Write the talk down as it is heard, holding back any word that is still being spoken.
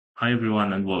Hi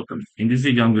everyone and welcome. In this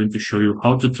video, I'm going to show you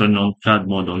how to turn on God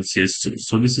mode on CS2.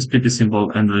 So this is pretty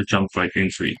simple and we'll jump right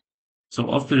into it.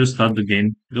 So after you start the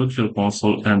game, go to your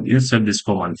console and insert this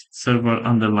command, server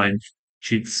underline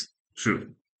cheats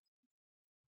true.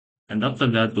 And after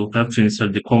that, you'll have to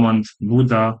insert the command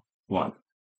Buddha1.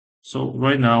 So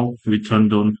right now, we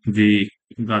turned on the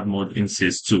God mode in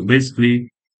CS2.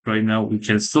 Basically, right now, we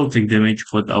can still take damage,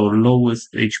 but our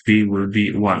lowest HP will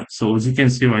be 1. So as you can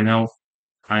see right now,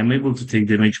 I'm able to take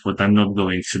damage, but I'm not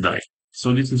going to die.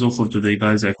 So this is all for today,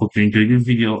 guys. I hope you enjoyed this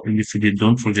video. And if you did,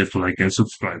 don't forget to like and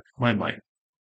subscribe. Bye bye.